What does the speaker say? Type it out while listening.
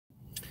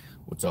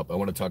What's up? I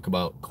want to talk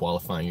about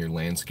qualifying your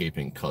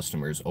landscaping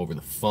customers over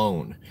the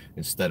phone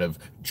instead of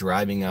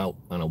driving out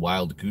on a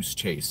wild goose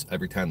chase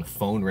every time the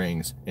phone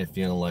rings and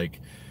feeling like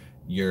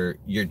you're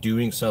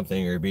doing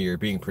something or you're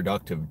being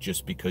productive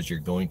just because you're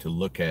going to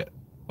look at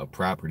a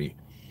property.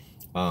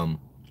 I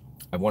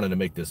wanted to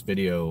make this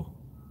video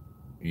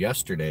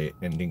yesterday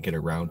and didn't get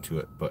around to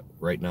it, but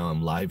right now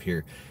I'm live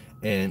here,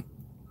 and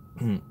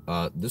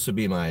this would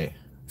be my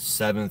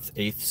 7th,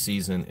 8th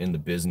season in the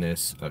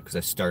business, because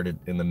I started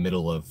in the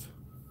middle of,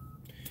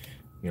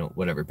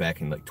 whatever,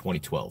 back in like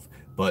 2012.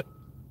 But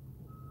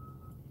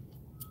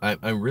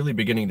I'm really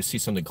beginning to see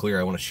something clear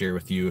I want to share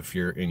with you if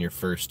you're in your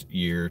first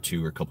year or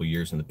two or a couple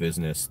years in the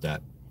business.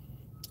 That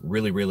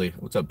really,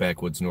 what's up,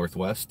 Backwoods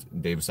Northwest,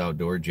 Davis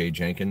Outdoor, Jay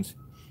Jenkins.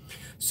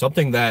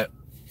 Something that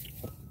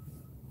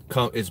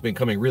has been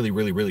coming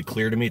really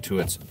clear to me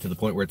to the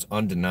point where it's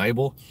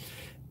undeniable.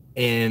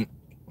 And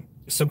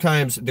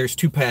sometimes there's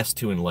two paths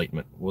to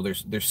enlightenment. Well,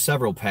 there's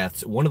several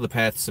paths. One of the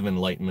paths of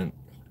enlightenment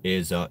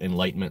is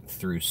enlightenment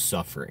through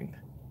suffering.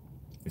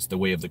 It's the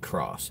way of the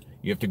cross.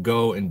 You have to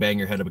go and bang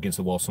your head up against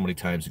the wall so many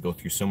times, to go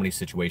through so many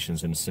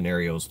situations and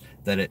scenarios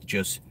that it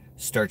just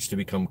starts to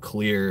become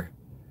clear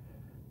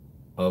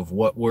of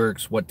what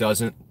works, what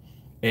doesn't.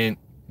 And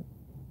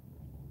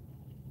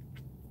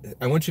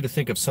I want you to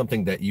think of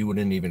something that you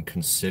wouldn't even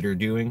consider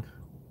doing.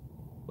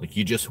 Like,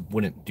 you just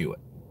wouldn't do it.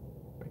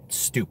 It's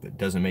stupid,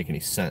 doesn't make any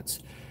sense.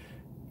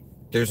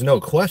 There's no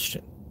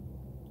question.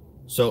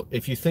 So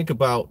if you think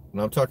about, and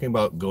I'm talking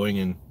about going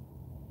and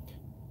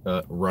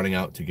running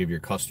out to give your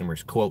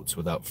customers quotes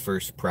without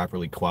first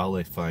properly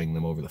qualifying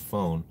them over the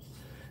phone,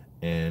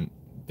 and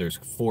there's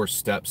 4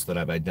 steps that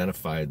I've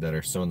identified that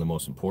are some of the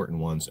most important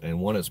ones.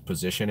 And one is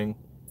positioning,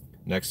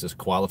 next is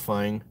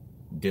qualifying,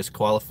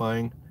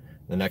 disqualifying,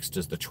 the next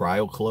is the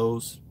trial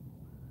close.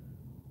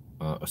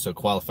 So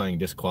qualifying,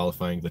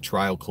 disqualifying, the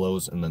trial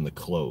close, and then the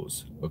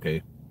close.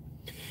 Okay.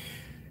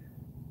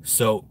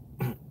 So,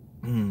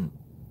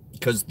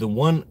 because the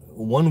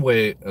one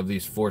way of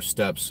these 4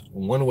 steps,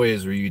 one way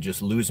is where you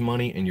just lose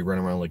money and you run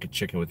around like a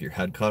chicken with your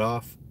head cut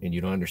off, and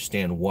you don't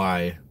understand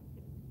why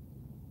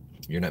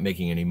you're not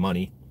making any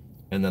money.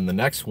 And then the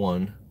next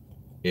one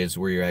is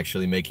where you're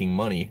actually making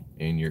money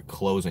and you're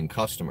closing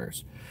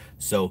customers.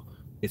 So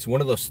it's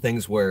one of those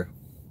things where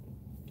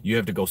you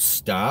have to go,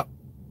 stop.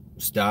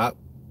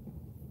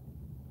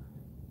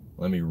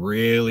 Let me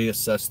really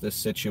assess this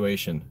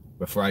situation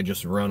before I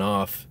just run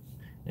off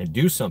and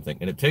do something.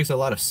 And it takes a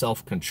lot of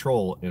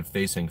self-control in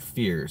facing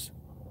fears.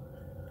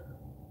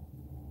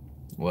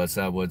 What's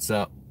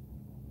up?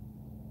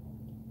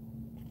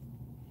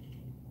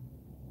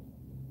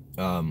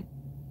 And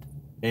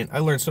I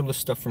learned some of this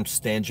stuff from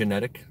Stan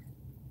Genetic.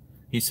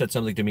 He said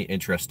something to me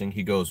interesting.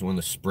 He goes, when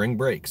the spring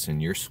breaks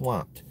and you're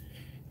swamped,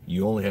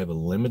 you only have a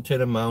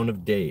limited amount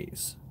of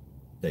days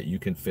that you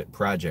can fit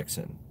projects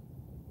in.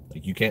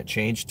 Like, you can't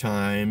change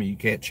time, you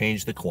can't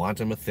change the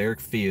quantum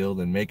etheric field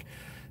and make.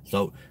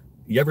 So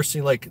you ever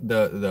see, like, I'm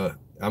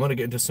going to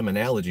get into some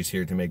analogies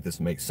here to make this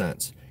make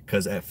sense,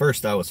 because at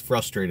first I was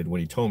frustrated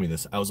when he told me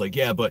this. I was like,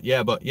 yeah, but.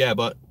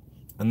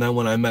 And then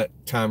when I met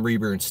Tom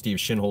Reber and Steve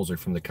Shinholzer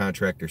from the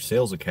Contractor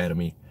Sales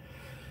Academy,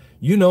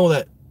 you know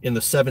that in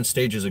the 7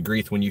 stages of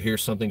grief, when you hear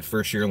something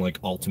first, you're in like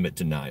ultimate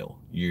denial.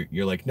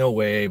 You're like, no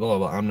way, blah,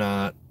 blah, blah, I'm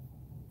not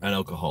an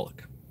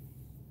alcoholic,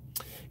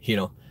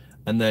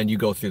 and then you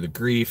go through the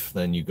grief,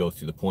 then you go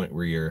through the point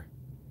where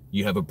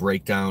you have a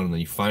breakdown, and then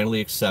you finally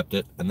accept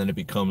it, and then it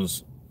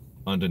becomes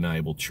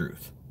undeniable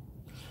truth.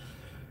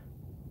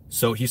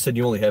 So he said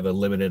you only have a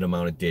limited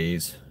amount of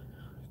days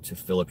to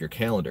fill up your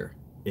calendar.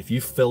 If you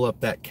fill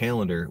up that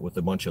calendar with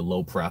a bunch of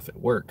low profit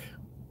work,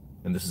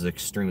 and this is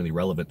extremely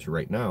relevant to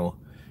right now,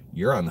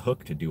 you're on the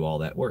hook to do all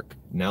that work.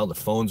 Now the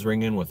phone's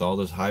ringing with all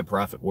this high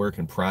profit work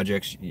and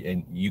projects,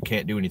 and you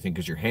can't do anything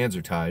because your hands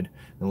are tied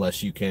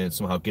unless you can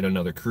somehow get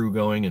another crew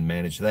going and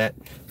manage that.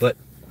 But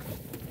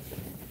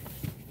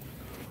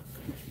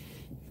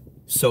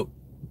so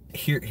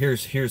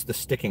here's the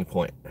sticking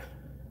point.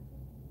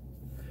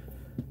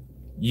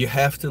 You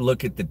have to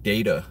look at the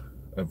data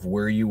of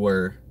where you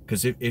were,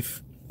 because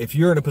if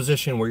you're in a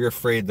position where you're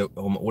afraid that,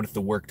 what if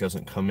the work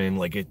doesn't come in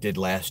like it did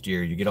last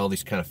year, you get all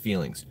these kind of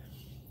feelings.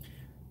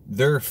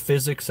 There are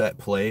physics at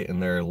play,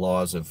 and there are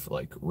laws of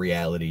like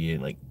reality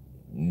and like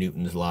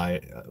Newton's law,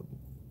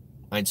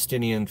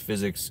 Einsteinian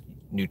physics,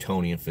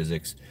 Newtonian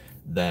physics,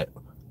 that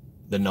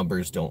the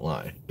numbers don't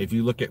lie. If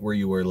you look at where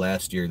you were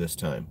last year, this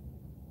time,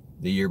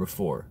 the year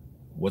before,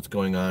 what's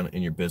going on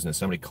in your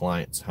business, how many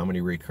clients, how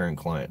many recurring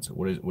clients,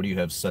 what do you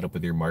have set up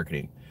with your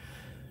marketing?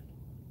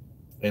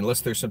 Unless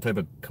there's some type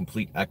of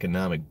complete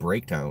economic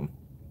breakdown,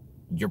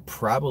 you're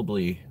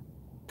probably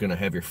gonna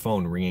have your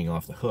phone ringing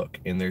off the hook.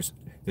 And there's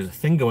a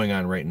thing going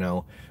on right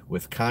now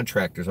with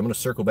contractors. I'm going to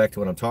circle back to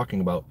what I'm talking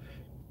about.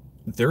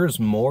 There's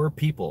more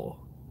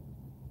people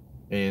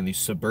in these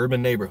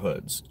suburban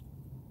neighborhoods,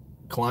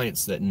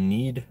 clients that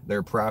need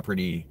their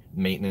property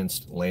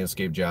maintenance,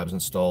 landscape jobs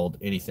installed,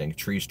 anything,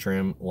 trees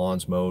trimmed,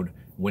 lawns mowed,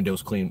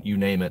 windows clean, you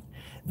name it,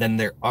 then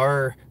there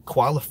are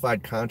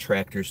qualified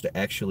contractors to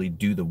actually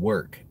do the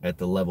work at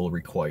the level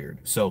required.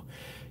 So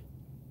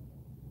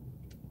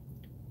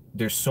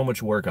there's so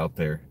much work out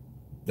there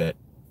that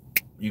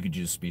you could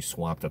just be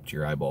swamped up to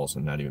your eyeballs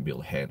and not even be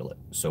able to handle it.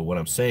 So what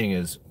I'm saying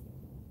is,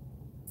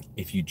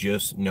 if you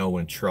just know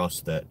and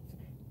trust that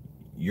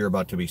you're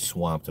about to be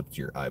swamped up to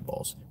your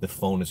eyeballs, the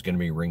phone is going to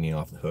be ringing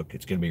off the hook.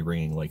 It's going to be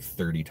ringing like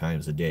 30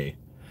 times a day.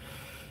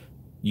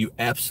 You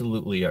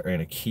absolutely are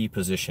in a key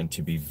position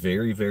to be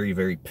very, very,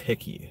 very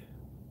picky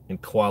and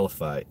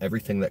qualify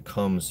everything that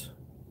comes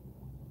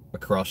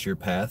across your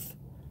path,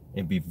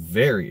 and be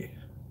very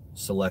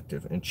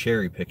selective and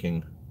cherry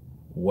picking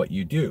what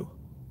you do.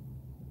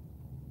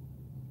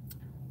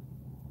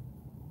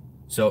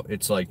 So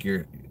it's like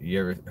you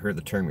ever heard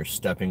the term, you're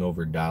stepping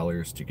over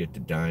dollars to get to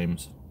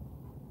dimes?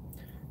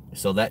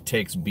 So that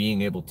takes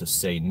being able to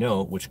say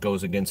no, which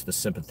goes against the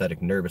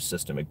sympathetic nervous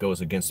system. It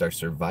goes against our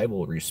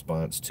survival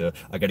response to,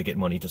 I got to get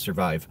money to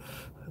survive,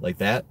 like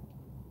that.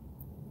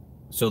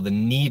 So the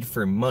need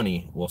for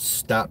money will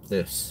stop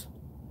this.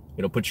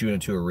 It'll put you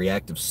into a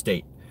reactive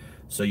state.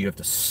 So you have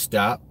to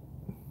stop,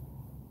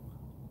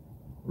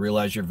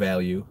 realize your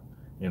value,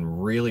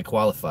 and really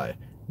qualify.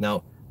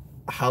 Now,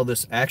 how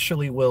this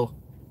actually will,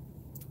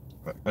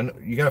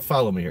 you got to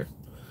follow me here.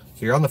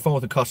 So you're on the phone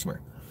with a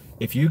customer.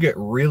 If you get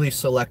really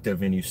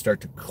selective and you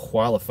start to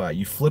qualify,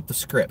 you flip the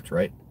script,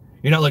 right?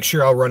 You're not like,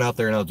 sure, I'll run out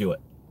there and I'll do it.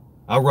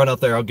 I'll run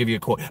out there, I'll give you a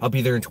quote. I'll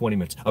be there in 20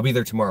 minutes. I'll be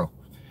there tomorrow.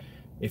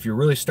 If you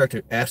really start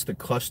to ask the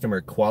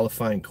customer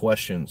qualifying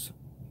questions,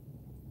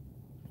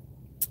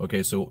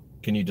 okay, so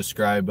can you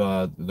describe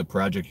the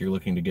project you're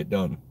looking to get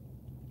done?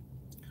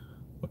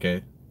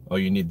 Okay. Oh,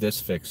 you need this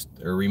fixed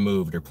or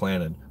removed or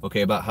planted.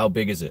 Okay, about how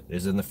big is it?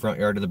 Is it in the front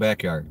yard or the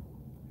backyard?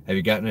 Have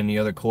you gotten any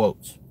other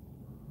quotes?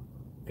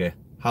 Okay.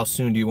 How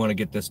soon do you want to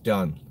get this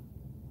done?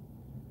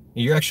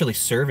 You're actually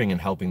serving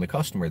and helping the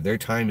customer. Their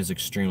time is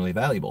extremely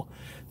valuable.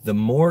 The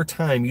more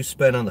time you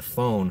spend on the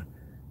phone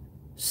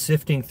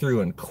sifting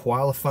through and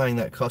qualifying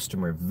that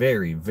customer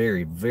very,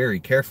 very, very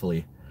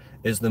carefully,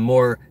 is the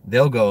more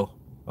they'll go,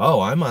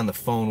 oh, I'm on the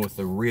phone with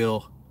a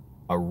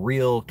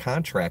real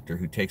contractor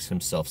who takes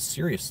himself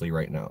seriously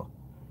right now.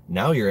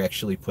 Now you're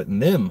actually putting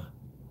them,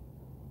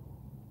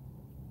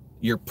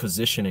 you're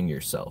positioning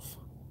yourself.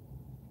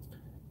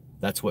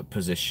 That's what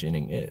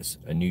positioning is.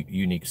 A new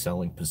unique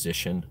selling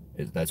position,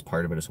 that's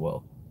part of it as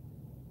well.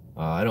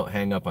 I don't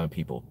hang up on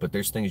people, but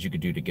there's things you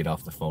could do to get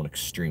off the phone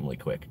extremely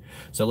quick.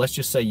 So let's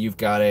just say you've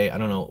got I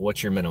don't know,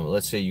 what's your minimum?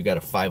 Let's say you got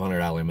a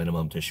 $500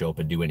 minimum to show up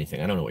and do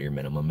anything. I don't know what your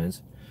minimum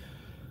is.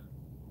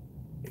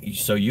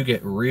 So you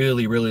get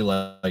really, really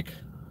like,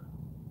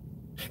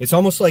 it's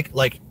almost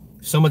like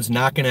someone's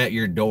knocking at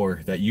your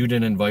door that you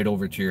didn't invite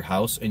over to your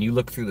house, and you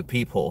look through the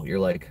peephole. You're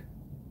like,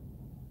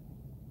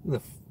 who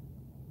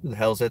the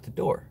hell's at the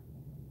door?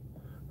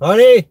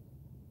 Honey,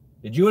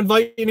 did you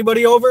invite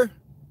anybody over?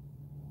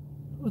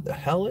 Who the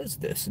hell is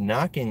this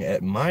knocking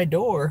at my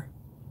door?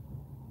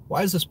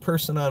 Why is this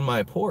person on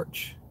my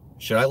porch?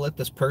 Should I let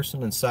this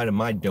person inside of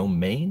my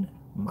domain,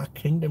 my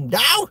kingdom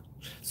down?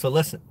 So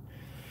listen.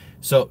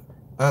 So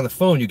on the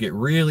phone, you get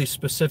really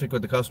specific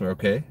with the customer.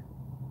 Okay.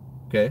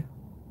 Okay.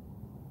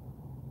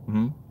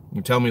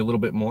 You tell me a little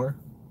bit more.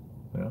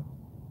 Yeah.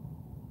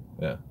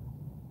 Yeah.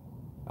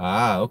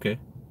 Ah, okay.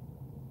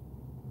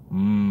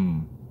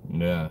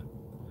 Yeah.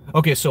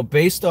 Okay, so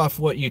based off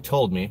what you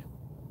told me,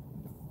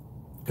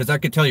 because I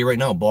could tell you right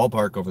now,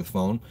 ballpark over the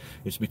phone,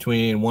 it's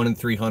between 1 and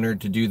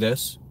 300 to do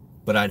this,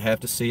 but I'd have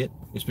to see it.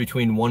 It's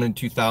between 1 and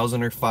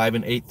 2,000 or 5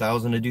 and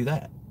 8,000 to do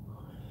that.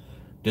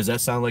 Does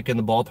that sound like in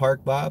the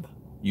ballpark, Bob?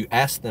 You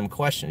ask them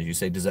questions. You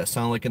say, does that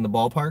sound like in the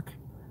ballpark?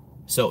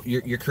 So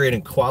you're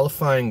creating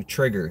qualifying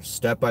triggers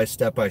step by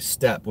step by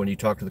step when you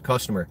talk to the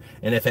customer.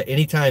 And if at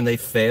any time they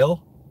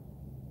fail,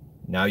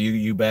 now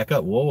you back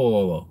up. Whoa, whoa,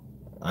 whoa, whoa.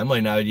 I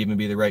might not even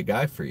be the right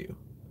guy for you.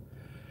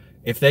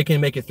 If they can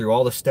make it through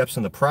all the steps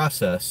in the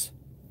process,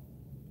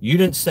 you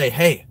didn't say,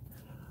 hey,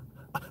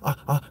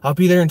 I'll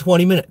be there in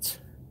 20 minutes.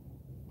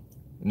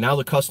 Now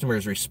the customer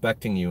is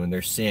respecting you, and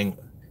they're seeing,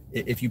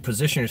 if you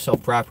position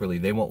yourself properly,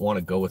 they won't want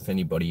to go with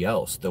anybody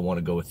else. They'll want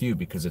to go with you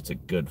because it's a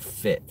good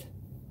fit.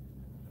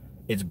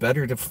 It's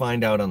better to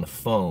find out on the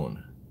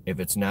phone if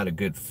it's not a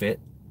good fit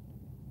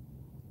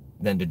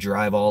than to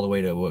drive all the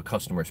way to a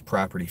customer's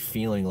property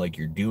feeling like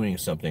you're doing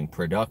something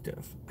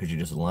productive because you're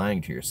just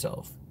lying to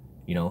yourself,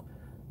 you know?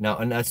 Now,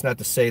 and that's not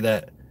to say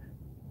that,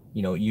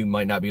 you know, you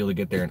might not be able to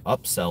get there and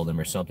upsell them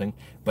or something,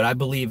 but I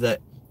believe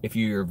that if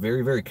you're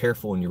very, very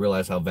careful and you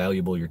realize how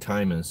valuable your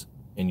time is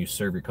and you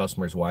serve your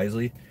customers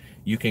wisely,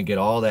 you can get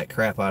all that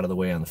crap out of the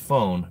way on the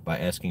phone by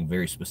asking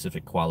very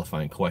specific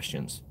qualifying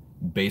questions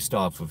based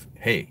off of,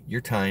 hey,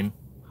 your time,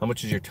 how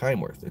much is your time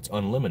worth? It's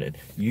unlimited.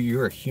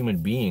 You're a human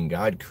being.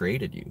 God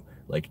created you.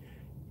 Like,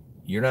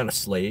 you're not a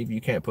slave.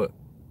 You can't put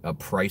a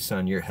price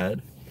on your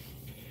head.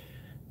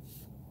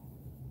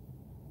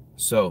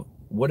 So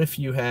what if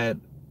you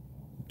had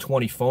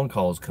 20 phone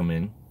calls come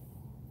in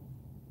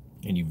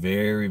and you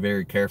very,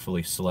 very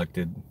carefully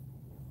selected,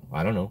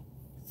 I don't know,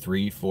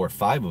 3, 4,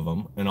 5 of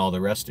them, and all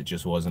the rest, it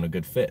just wasn't a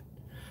good fit.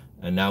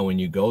 And now when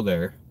you go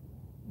there,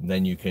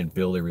 then you can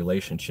build a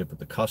relationship with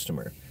the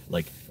customer.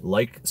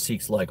 Like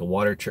seeks like, a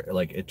water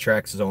like it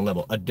tracks its own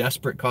level. A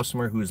desperate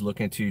customer who's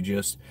looking to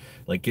just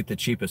like get the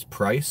cheapest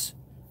price.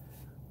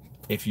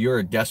 If you're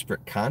a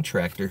desperate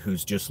contractor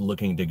who's just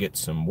looking to get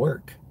some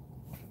work,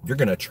 you're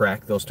going to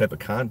attract those type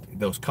of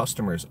those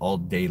customers all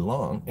day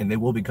long, and they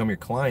will become your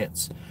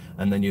clients.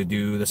 And then you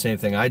do the same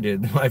thing I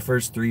did my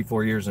first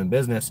 3-4 years in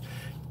business,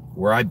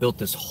 where I built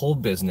this whole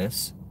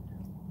business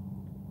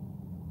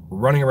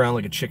running around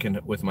like a chicken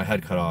with my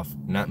head cut off,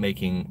 not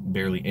making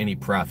barely any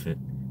profit,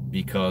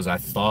 because I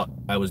thought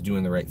I was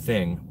doing the right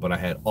thing, but I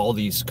had all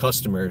these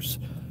customers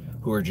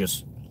who were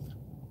just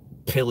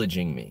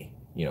pillaging me,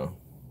 you know.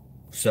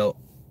 So, all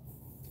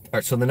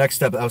right, so the next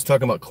step, I was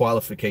talking about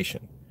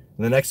qualification.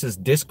 The next is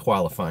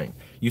disqualifying.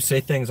 You say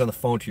things on the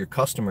phone to your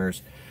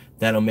customers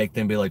that'll make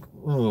them be like,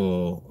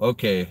 oh,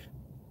 okay,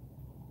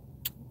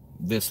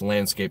 this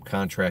landscape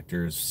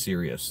contractor is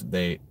serious.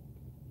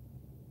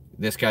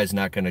 This guy's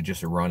not going to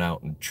just run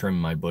out and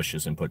trim my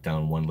bushes and put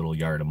down one little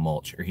yard of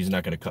mulch, or he's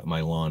not going to cut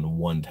my lawn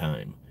one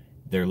time.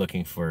 They're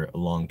looking for a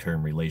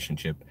long-term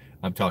relationship.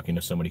 I'm talking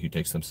to somebody who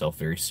takes themselves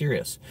very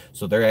serious.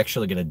 So they're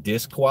actually going to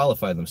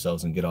disqualify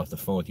themselves and get off the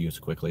phone with you as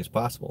quickly as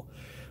possible.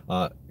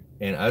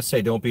 And I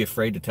say, don't be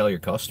afraid to tell your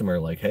customer,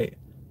 like, hey,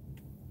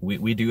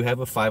 we do have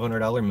a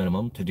 $500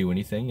 minimum to do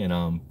anything.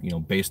 And, you know,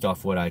 based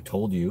off what I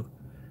told you,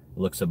 it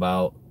looks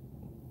about,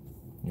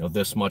 you know,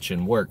 this much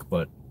in work,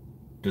 but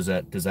does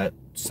that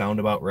sound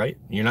about right?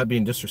 You're not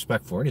being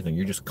disrespectful or anything.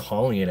 You're just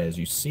calling it as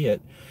you see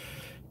it,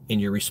 and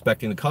you're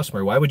respecting the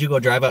customer. Why would you go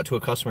drive out to a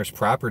customer's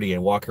property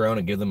and walk around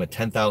and give them a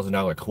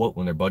 $10,000 quote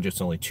when their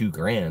budget's only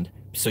 $2,000,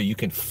 so you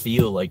can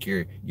feel like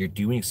you're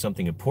doing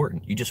something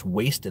important? You just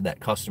wasted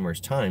that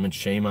customer's time, and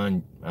shame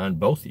on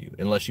both of you,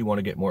 unless you want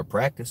to get more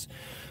practice.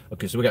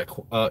 Okay, so we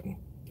got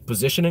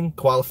positioning,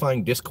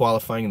 qualifying,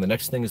 disqualifying, and the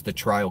next thing is the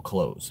trial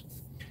close.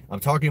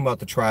 I'm talking about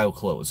the trial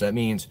close. That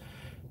means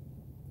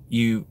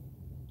you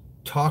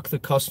talk the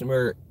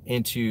customer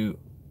into,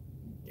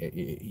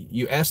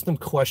 you ask them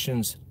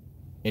questions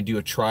and do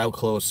a trial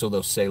close, so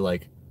they'll say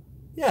like,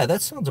 yeah,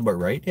 that sounds about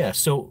right. Yeah,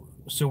 so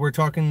we're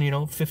talking, you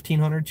know, $1,500,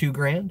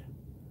 $2,000.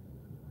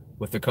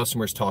 With the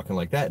customers talking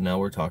like that, now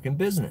we're talking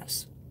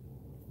business.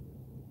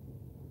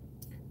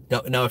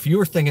 Now if you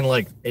were thinking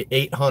like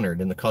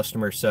 800 and the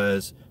customer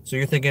says, so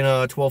you're thinking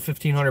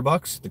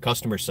 $1,200-$1,500, the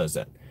customer says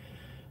that,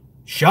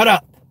 shut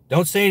up,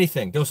 don't say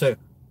anything, don't say,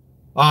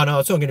 oh no,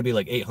 it's only going to be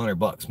like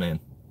 $800,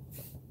 man.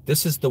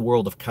 This is the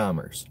world of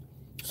commerce.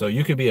 So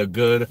you could be a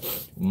good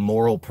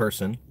moral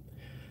person,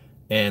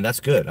 and that's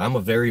good. I'm a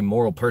very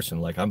moral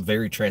person. Like, I'm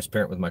very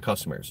transparent with my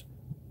customers,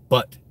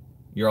 but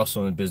you're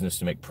also in business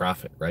to make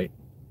profit, right?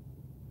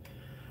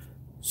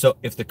 So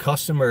if the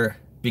customer,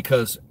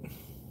 because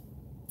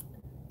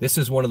this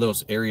is one of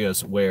those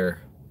areas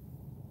where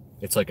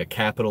it's like a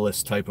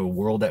capitalist type of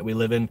world that we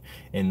live in,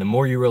 and the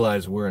more you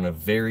realize we're in a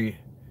very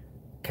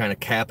kind of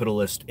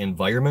capitalist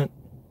environment,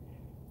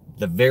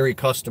 the very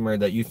customer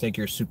that you think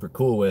you're super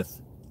cool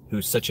with,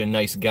 who's such a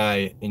nice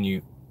guy, and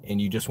you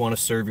just want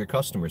to serve your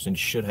customers, and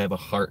you should have a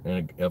heart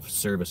of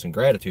service and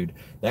gratitude,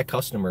 that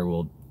customer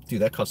will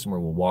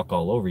walk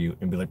all over you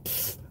and be like,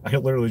 I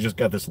literally just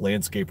got this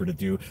landscaper to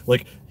do,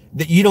 like,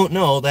 that you don't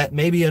know that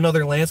maybe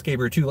another landscaper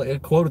or two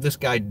like, quoted this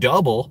guy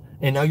double,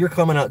 and now you're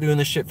coming out doing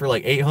this shit for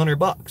like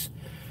 $800.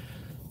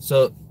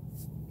 So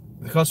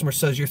the customer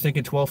says you're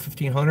thinking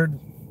 $1,200,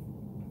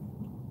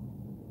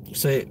 $1,500.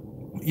 Say,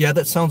 yeah,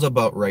 that sounds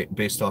about right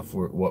based off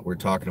what we're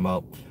talking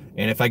about.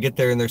 And if I get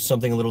there and there's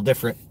something a little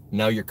different,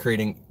 now you're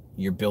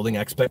building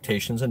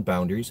expectations and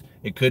boundaries.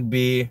 It could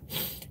be,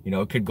 you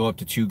know, it could go up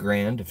to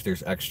 $2,000 if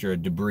there's extra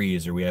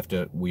debris, or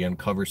we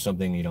uncover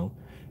something, you know.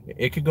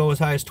 It could go as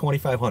high as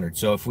 $2,500.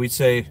 So if we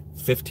say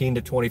 $1,500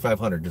 to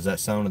 $2,500, does that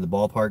sound in the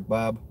ballpark,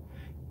 Bob?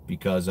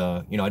 Because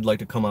you know, I'd like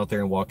to come out there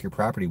and walk your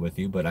property with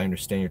you, but I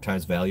understand your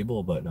time's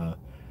valuable. But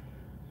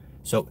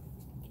so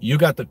you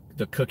got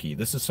the cookie.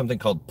 This is something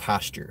called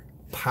posture.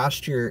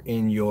 Posture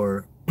in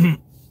your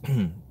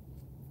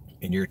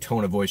in your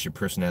tone of voice, your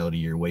personality,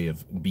 your way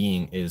of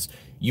being is,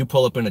 you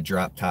pull up in a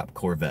drop top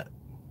Corvette,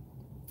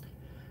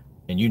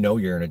 and you know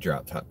you're in a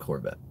drop top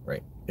Corvette,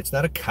 right? It's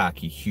not a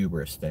cocky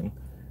hubris thing.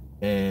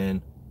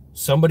 And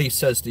somebody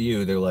says to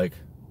you, they're like,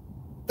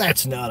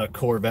 that's not a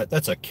Corvette,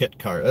 that's a kit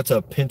car, that's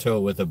a Pinto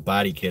with a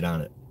body kit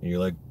on it. And you're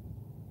like,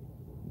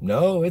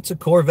 no, it's a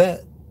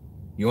Corvette.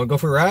 You want to go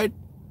for a ride?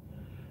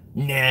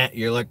 Nah.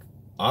 You're like,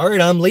 all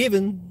right, I'm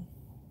leaving.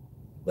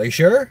 Are you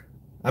sure?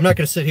 I'm not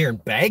going to sit here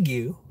and bag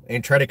you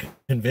and try to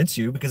convince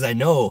you, because I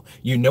know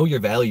you know your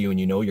value and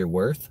you know your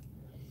worth,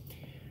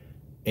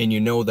 and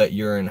you know that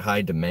you're in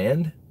high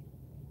demand.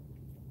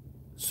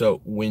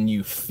 So when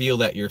you feel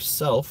that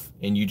yourself,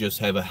 and you just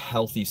have a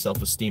healthy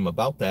self-esteem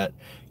about that,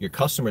 your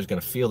customer is going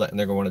to feel that, and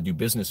they're going to want to do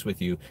business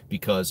with you.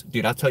 Because,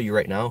 dude, I'll tell you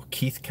right now,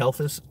 Keith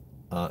Kelthus,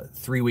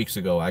 3 weeks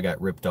ago, I got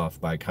ripped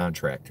off by a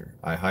contractor.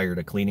 I hired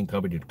a cleaning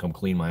company to come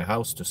clean my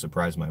house to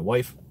surprise my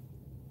wife.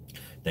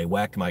 They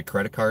whacked my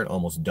credit card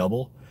almost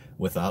double.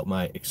 without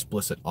my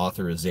explicit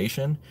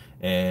authorization.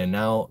 And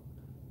now,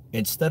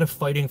 instead of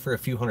fighting for a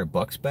few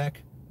 $100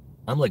 back,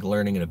 I'm like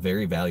learning a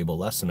very valuable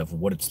lesson of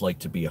what it's like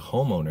to be a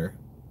homeowner,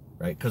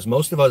 right? Because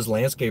most of us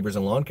landscapers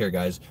and lawn care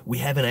guys, we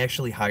haven't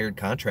actually hired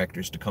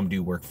contractors to come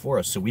do work for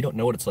us. So we don't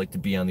know what it's like to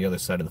be on the other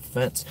side of the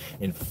fence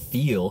and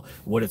feel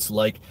what it's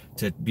like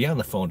to be on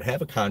the phone, to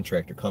have a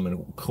contractor come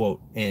and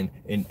quote and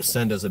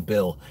send us a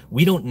bill.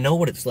 We don't know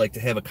what it's like to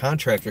have a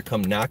contractor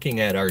come knocking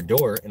at our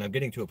door. And I'm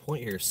getting to a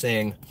point here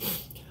saying,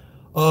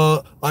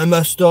 I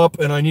messed up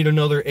and I need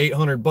another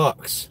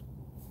 $800.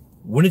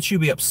 Wouldn't you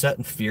be upset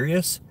and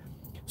furious?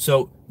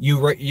 So you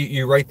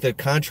write the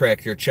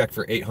contractor a check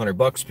for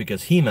 $800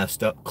 because he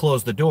messed up,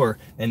 close the door,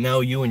 and now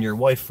you and your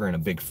wife are in a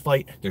big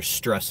fight. There's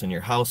stress in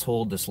your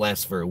household. This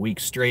lasts for a week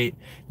straight.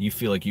 You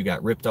feel like you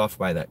got ripped off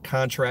by that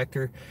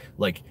contractor.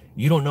 Like,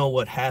 you don't know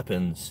what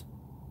happens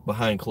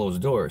behind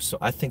closed doors. So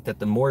I think that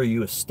the more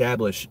you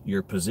establish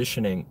your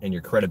positioning and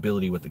your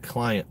credibility with the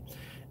client,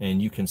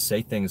 and you can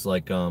say things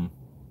like,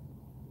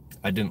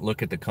 I didn't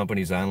look at the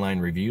company's online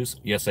reviews.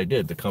 Yes, I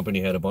did. The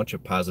company had a bunch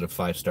of positive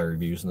 5-star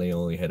reviews, and they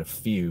only had a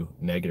few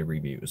negative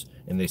reviews.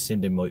 And they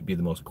seem to be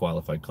the most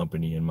qualified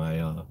company in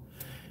my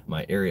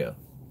my area.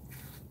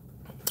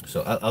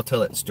 So I'll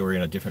tell that story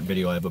in a different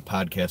video. I have a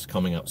podcast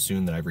coming out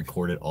soon that I've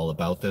recorded all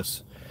about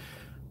this,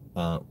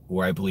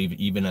 where I believe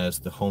even as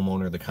the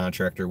homeowner, the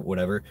contractor,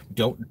 whatever,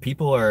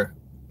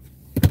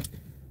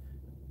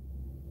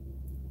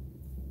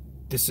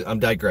 I'm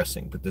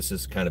digressing, but this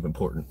is kind of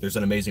important. There's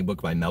an amazing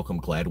book by Malcolm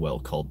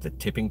Gladwell called The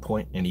Tipping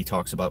Point, and he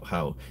talks about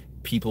how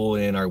people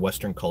in our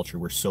Western culture,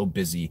 we're so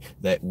busy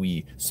that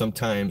we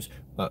sometimes,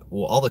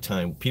 well, all the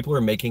time, people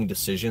are making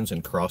decisions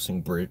and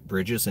crossing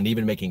bridges and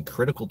even making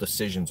critical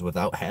decisions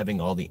without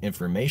having all the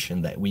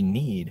information that we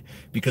need,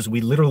 because we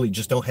literally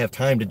just don't have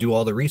time to do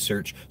all the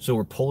research. So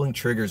we're pulling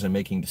triggers and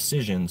making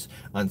decisions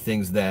on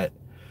things that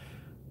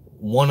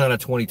 1 out of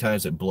 20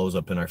 times it blows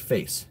up in our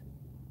face.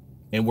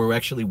 And we're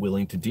actually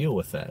willing to deal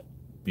with that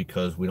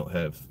because we don't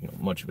have,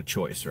 much of a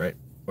choice, right?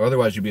 Or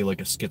otherwise you'd be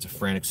like a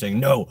schizophrenic saying,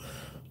 no,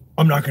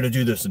 I'm not going to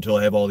do this until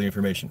I have all the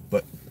information.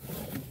 But,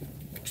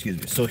 excuse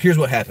me. So here's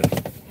what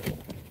happened.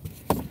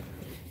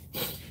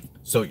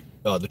 So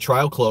the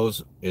trial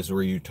close is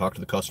where you talk to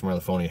the customer on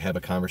the phone and you have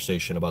a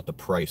conversation about the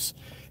price.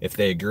 If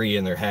they agree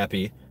and they're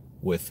happy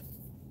with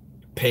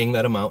paying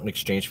that amount in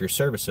exchange for your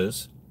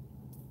services,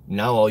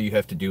 now all you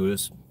have to do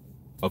is,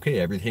 okay,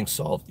 everything's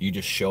solved. You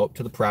just show up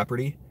to the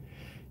property.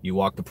 You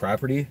walk the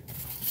property,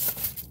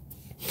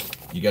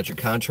 you got your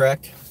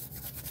contract,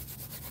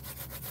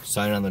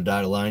 sign on the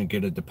dotted line,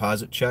 get a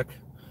deposit check.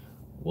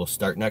 We'll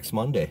start next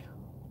Monday.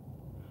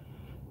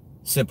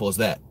 Simple as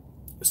that.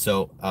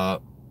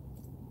 So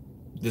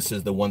this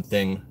is the one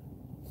thing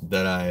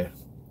that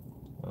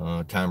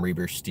Tom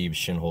Reber, Steve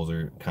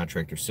Schinholzer,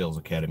 Contractor Sales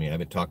Academy, I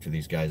haven't talked to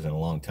these guys in a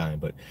long time,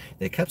 but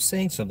they kept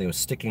saying something that was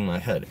sticking in my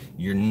head.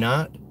 You're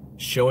not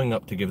showing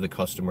up to give the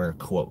customer a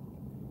quote.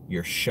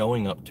 You're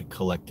showing up to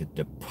collect a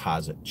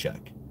deposit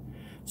check.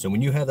 So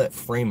when you have that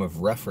frame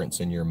of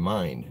reference in your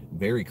mind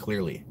very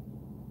clearly,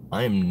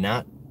 I am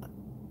not,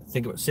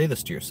 say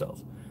this to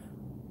yourself,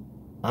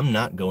 I'm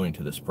not going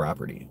to this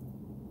property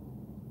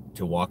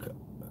to walk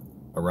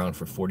around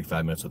for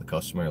 45 minutes with the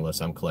customer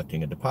unless I'm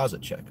collecting a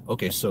deposit check.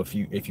 Okay, so if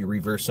you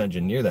reverse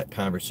engineer that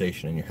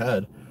conversation in your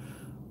head,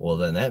 well,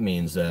 then that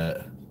means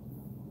that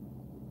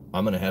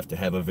I'm going to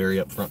have a very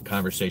upfront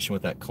conversation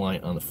with that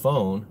client on the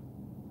phone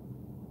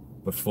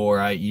before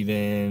I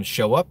even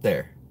show up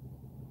there.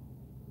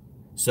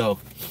 So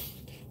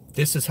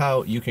this is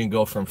how you can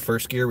go from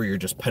first gear, where you're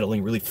just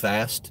pedaling really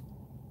fast,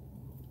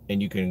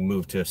 and you can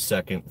move to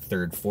second,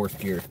 third, fourth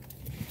gear.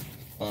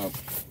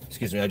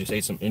 Excuse me, I just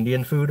ate some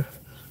Indian food,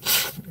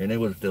 and it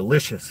was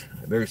delicious,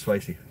 very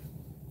spicy.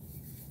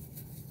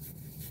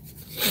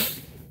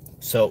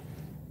 So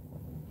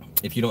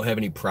if you don't have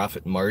any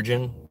profit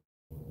margin,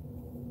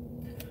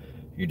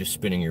 you're just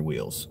spinning your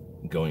wheels,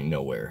 going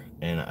nowhere.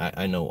 And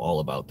I know all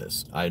about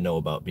this. I know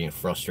about being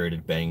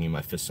frustrated, banging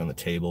my fists on the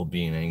table,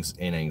 being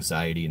in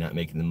anxiety, not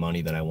making the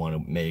money that I want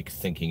to make,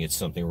 thinking it's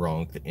something wrong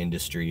with the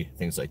industry,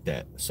 things like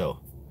that. So,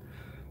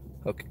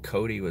 okay,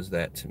 Cody was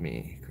that to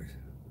me.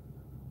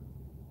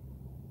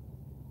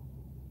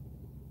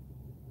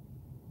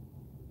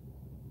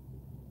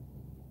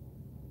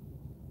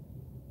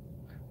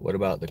 What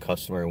about the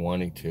customer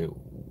wanting to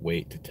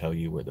wait to tell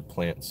you where the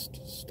plants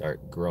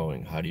start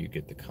growing? How do you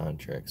get the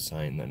contract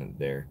signed then and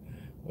there?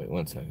 Wait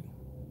one second.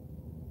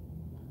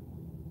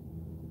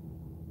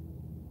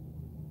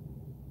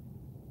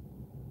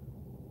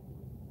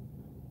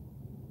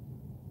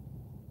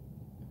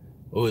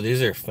 Oh,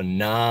 these are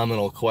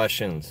phenomenal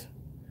questions.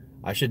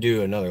 I should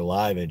do another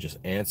live and just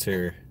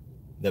answer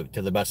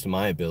to the best of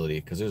my ability,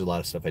 because there's a lot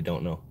of stuff I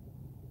don't know.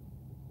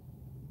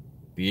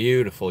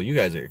 Beautiful. You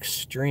guys are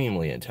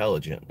extremely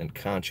intelligent and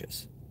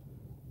conscious.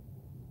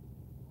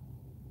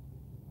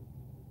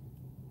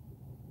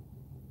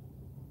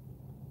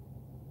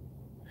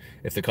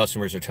 If the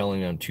customers are telling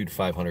me I'm $200 to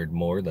 $500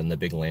 more than the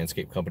big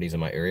landscape companies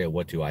in my area,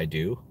 what do I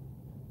do?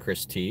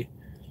 Chris T.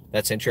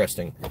 That's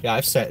interesting. Yeah,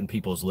 I've sat in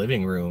people's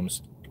living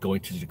rooms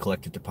going to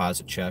collect a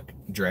deposit check,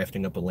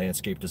 drafting up a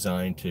landscape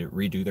design to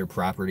redo their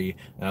property,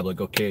 and I'm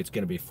like, okay, it's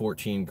going to be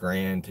 14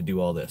 grand to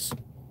do all this.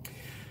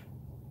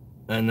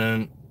 And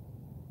then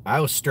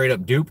I was straight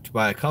up duped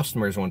by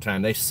customers one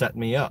time. They set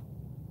me up.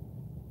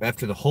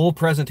 After the whole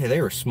presentation,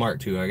 they were smart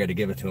too, I got to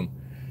give it to them.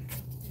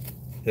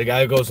 The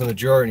guy goes in the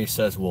drawer and he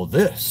says, well,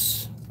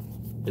 this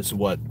is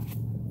what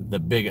the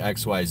big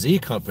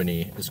XYZ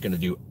company is going to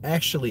do.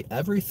 Actually,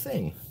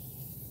 everything.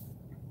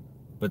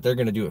 But they're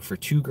going to do it for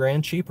 2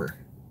 grand cheaper.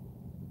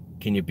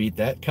 Can you beat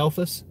that,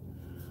 Kelphus?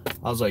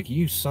 I was like,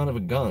 you son of a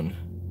gun.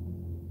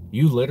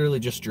 You literally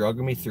just drug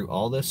me through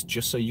all this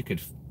just so you could,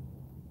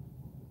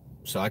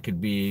 so I could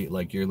be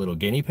like your little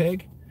guinea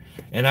pig?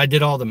 And I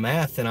did all the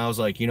math and I was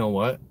like, you know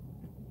what?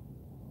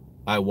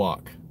 I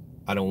walk.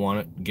 I don't want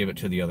it. Give it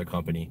to the other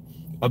company.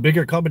 A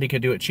bigger company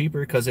could do it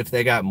cheaper because if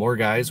they got more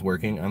guys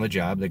working on the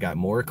job, they got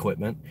more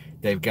equipment,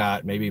 they've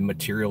got maybe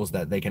materials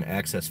that they can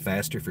access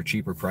faster for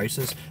cheaper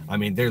prices. I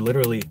mean, they're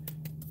literally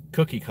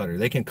cookie cutter.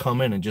 They can come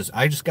in and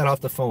I just got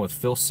off the phone with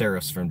Phil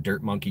Saris from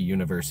Dirt Monkey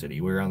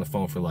University. We were on the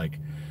phone for like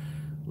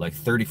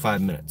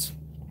 35 minutes.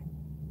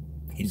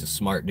 He's a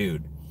smart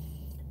dude.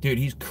 Dude,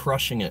 he's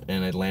crushing it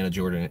in Atlanta,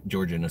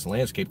 Georgia in this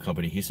landscape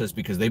company. He says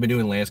because they've been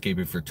doing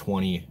landscaping for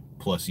 20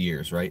 plus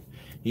years, right?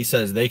 He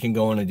says they can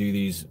go in and do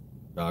these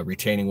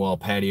retaining wall,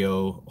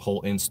 patio,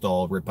 whole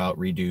install, rip out,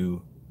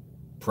 redo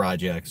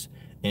projects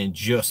and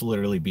just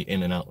literally be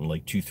in and out in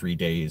like 2-3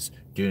 days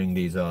doing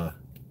these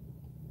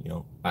you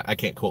know, I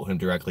can't quote him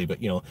directly,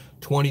 but you know,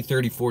 20,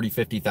 30, 40,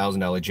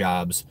 $50,000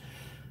 jobs.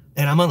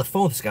 And I'm on the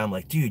phone with this guy. I'm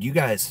like, dude, you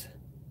guys,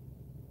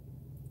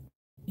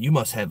 you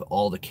must have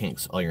all the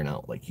kinks ironed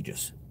out. Like you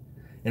just,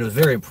 and it was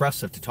very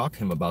impressive to talk to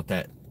him about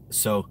that.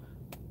 So,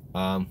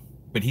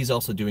 but he's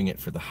also doing it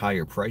for the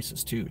higher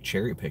prices too,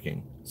 cherry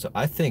picking. So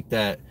I think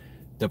that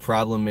the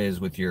problem is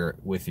with your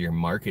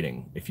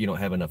marketing. If you don't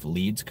have enough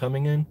leads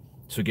coming in,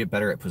 so get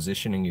better at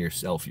positioning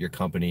yourself, your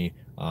company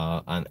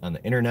on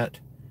the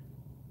internet,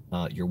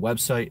 your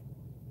website,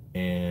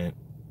 and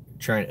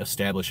trying to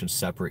establish and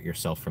separate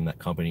yourself from that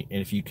company.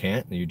 And if you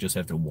can't, then you just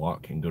have to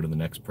walk and go to the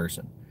next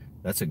person.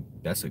 That's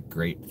a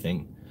great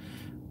thing.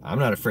 I'm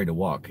not afraid to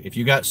walk. If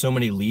you got so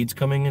many leads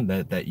coming in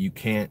that you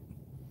can't,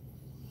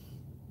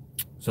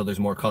 so there's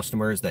more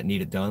customers that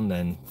need it done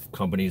than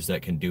companies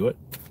that can do it.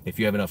 If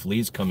you have enough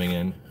leads coming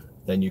in,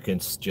 then you can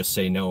just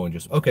say no and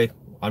just, okay,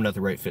 I'm not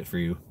the right fit for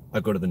you.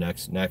 I'll go to the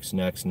next,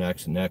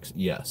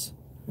 yes.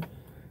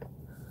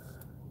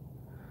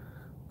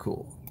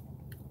 Cool.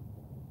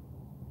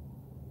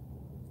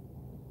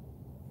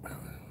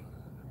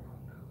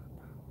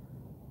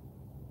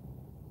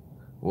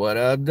 What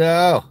up,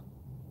 though?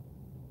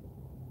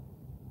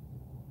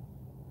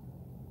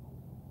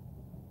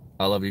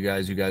 I love you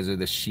guys. You guys are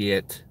the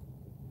shit.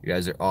 You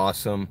guys are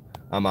awesome.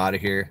 I'm out of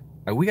here.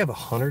 We have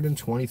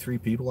 123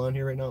 people on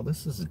here right now.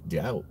 This is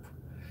dope.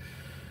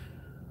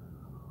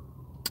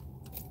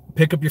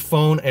 Pick up your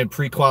phone and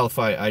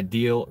pre-qualify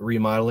Ideal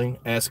Remodeling.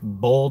 Ask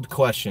bold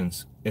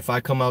questions. If I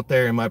come out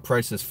there and my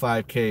price is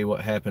 5K,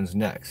 what happens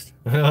next?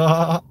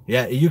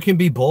 Yeah, you can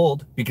be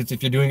bold because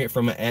if you're doing it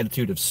from an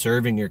attitude of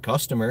serving your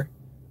customer,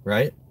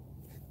 right?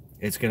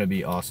 It's going to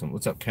be awesome.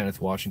 What's up,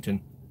 Kenneth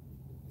Washington?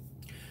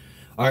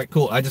 All right,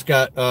 cool. I just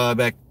got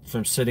back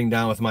from sitting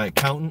down with my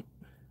accountant.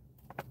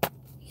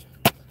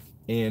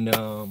 And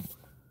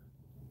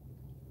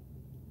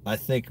I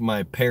think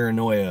my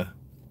paranoia,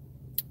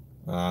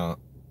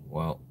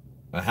 well,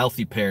 a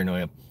healthy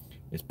paranoia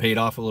is paid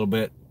off a little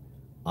bit.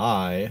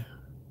 I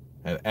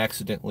have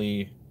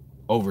accidentally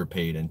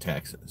overpaid in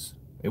taxes.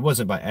 It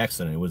wasn't by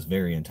accident. It was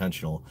very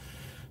intentional.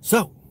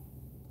 So,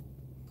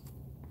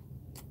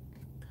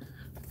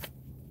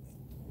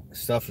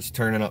 stuff is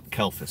turning up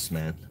Kelphus,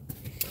 man.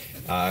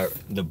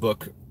 The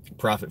book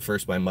Profit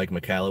First by Mike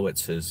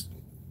Michalowicz is,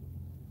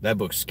 that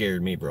book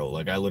scared me, bro.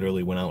 Like I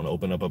literally went out and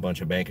opened up a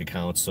bunch of bank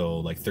accounts. So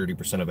like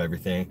 30% of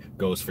everything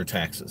goes for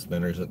taxes.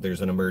 Then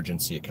there's an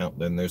emergency account.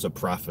 Then there's a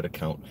profit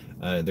account.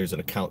 There's an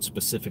account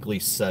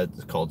specifically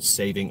called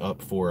saving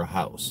up for a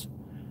house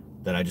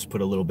that I just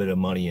put a little bit of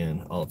money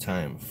in all the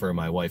time for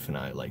my wife and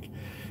I, like,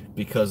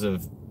 because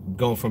of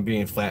going from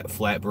being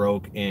flat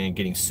broke and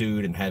getting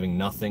sued and having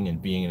nothing and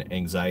being in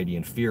anxiety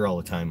and fear all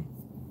the time.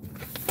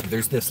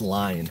 There's this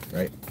line,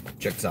 right?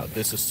 Check this out.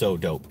 This is so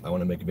dope. I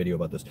want to make a video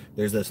about this.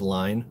 There's this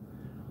line.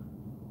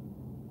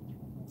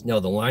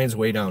 No, the line's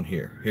way down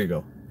here. Here you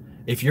go.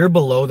 If you're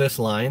below this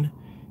line,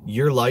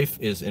 your life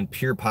is in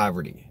pure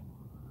poverty.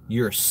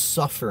 You're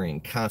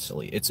suffering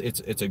constantly. It's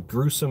a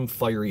gruesome,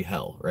 fiery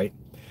hell, right?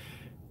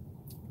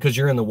 Because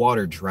you're in the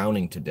water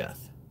drowning to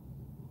death.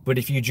 But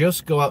if you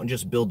just go out and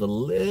just build a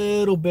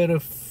little bit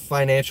of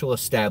financial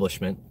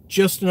establishment,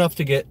 just enough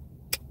to get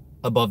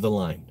above the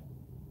line.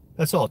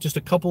 That's all. Just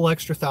a couple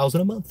extra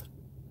 $1,000 a month.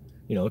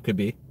 You know, it could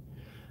be.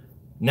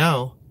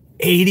 Now,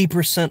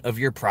 80% of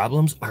your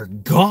problems are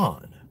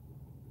gone.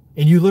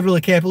 And you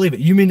literally can't believe it.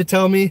 You mean to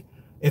tell me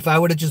if I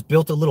would have just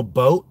built a little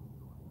boat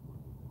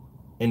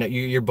And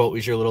your boat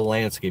is your little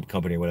landscape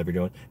company or whatever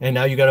you're doing. And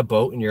now you got a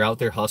boat and you're out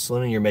there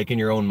hustling and you're making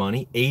your own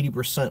money.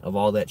 80% of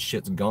all that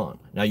shit's gone.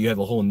 Now you have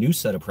a whole new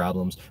set of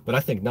problems, but I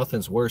think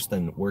nothing's worse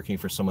than working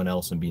for someone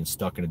else and being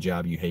stuck in a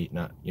job you hate,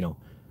 not, you know.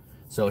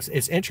 So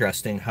it's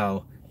interesting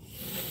how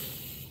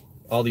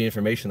all the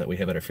information that we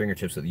have at our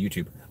fingertips at the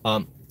YouTube.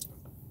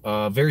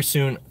 Very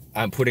soon,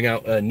 I'm putting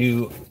out a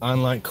new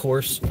online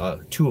course,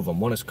 2 of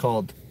them. One is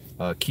called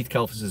Keith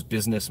Kalfas'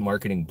 Business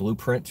Marketing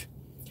Blueprint.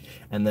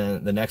 And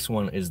then the next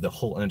one is the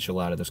whole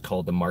enchilada that's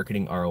called the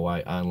Marketing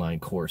ROI Online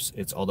Course.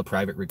 It's all the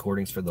private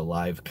recordings for the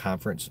live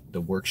conference, the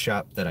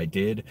workshop that I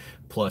did,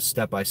 plus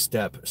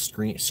step-by-step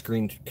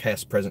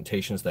screencast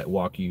presentations that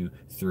walk you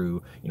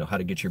through, you know, how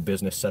to get your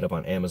business set up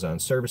on Amazon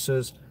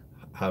services,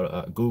 how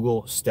to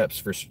Google, steps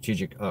for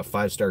strategic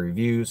 5-star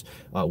reviews,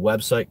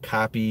 website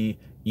copy,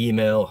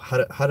 email,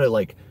 how to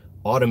like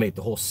automate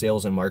the whole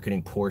sales and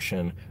marketing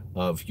portion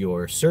of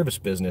your service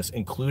business,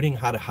 including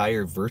how to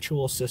hire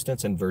virtual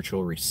assistants and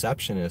virtual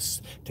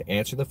receptionists to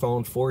answer the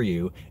phone for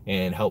you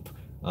and help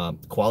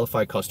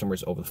qualify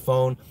customers over the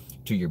phone,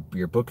 to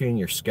your booking,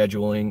 your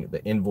scheduling, the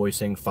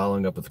invoicing,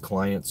 following up with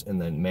clients,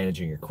 and then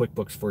managing your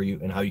QuickBooks for you,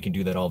 and how you can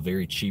do that all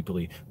very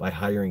cheaply by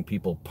hiring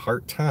people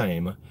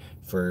part-time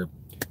for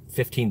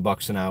 15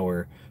 bucks an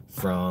hour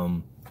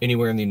from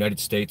anywhere in the United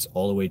States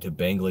all the way to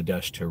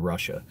Bangladesh to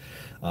Russia.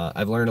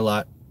 I've learned a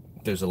lot.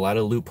 There's a lot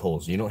of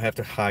loopholes. You don't have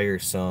to hire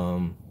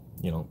some,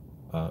 you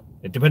know,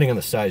 depending on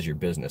the size of your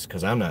business,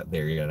 because I'm not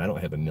there yet. I don't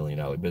have $1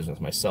 million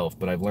business myself,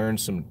 but I've learned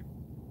some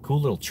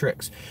cool little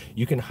tricks.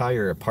 You can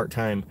hire a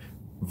part-time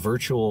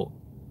virtual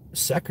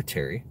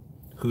secretary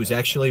who's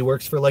actually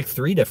works for like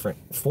 4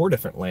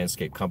 different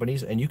landscape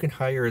companies, and you can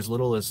hire as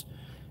little as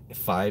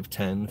 5,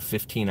 10,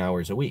 15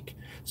 hours a week.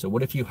 So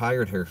what if you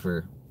hired her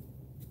for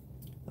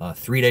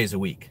 3 days a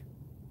week,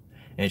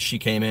 and she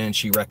came in,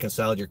 she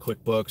reconciled your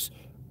QuickBooks,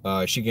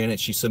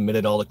 she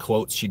submitted all the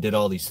quotes, she did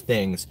all these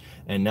things,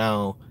 and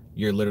now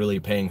you're literally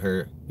paying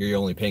her, you're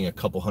only paying a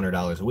couple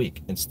 $100 a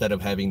week, instead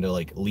of having to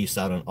like lease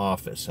out an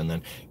office and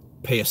then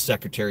pay a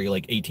secretary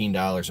like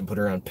 $18 and put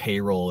her on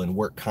payroll and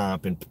work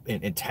comp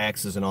and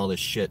taxes and all this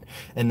shit.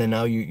 And then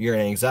now you're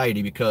in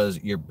anxiety because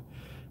you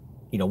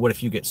know, what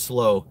if you get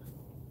slow?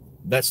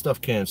 That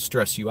stuff can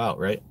stress you out,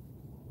 right?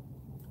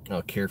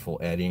 Oh, careful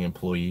adding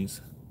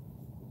employees.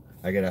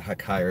 I gotta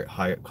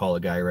call a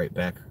guy right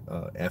back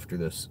after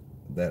this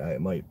that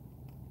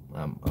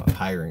I'm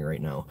hiring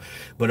right now.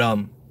 But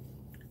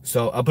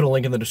so I'll put a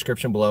link in the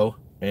description below,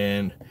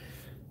 and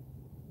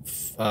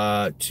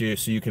so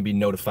you can be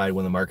notified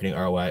when the Marketing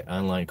ROI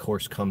online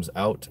course comes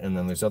out. And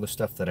then there's other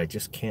stuff that I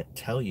just can't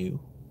tell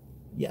you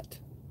yet.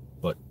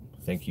 But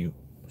thank you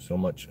so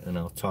much, and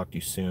I'll talk to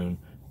you soon.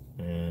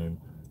 And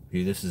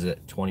this is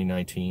it,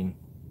 2019.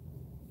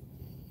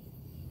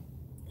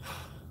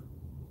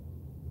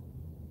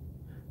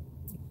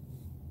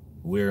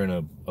 We're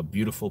in a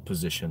beautiful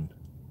position,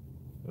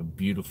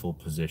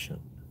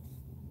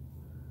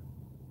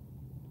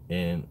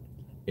 and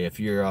if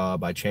you're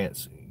by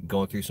chance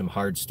going through some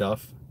hard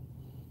stuff,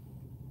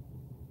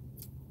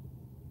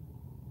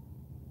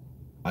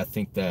 I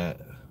think that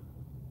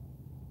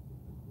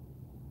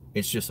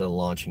it's just a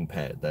launching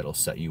pad that'll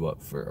set you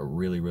up for a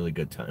really, really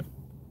good time.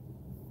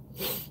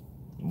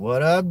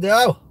 What up,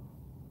 though?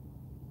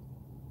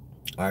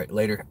 All right,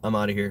 later. I'm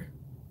out of here.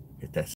 Hit that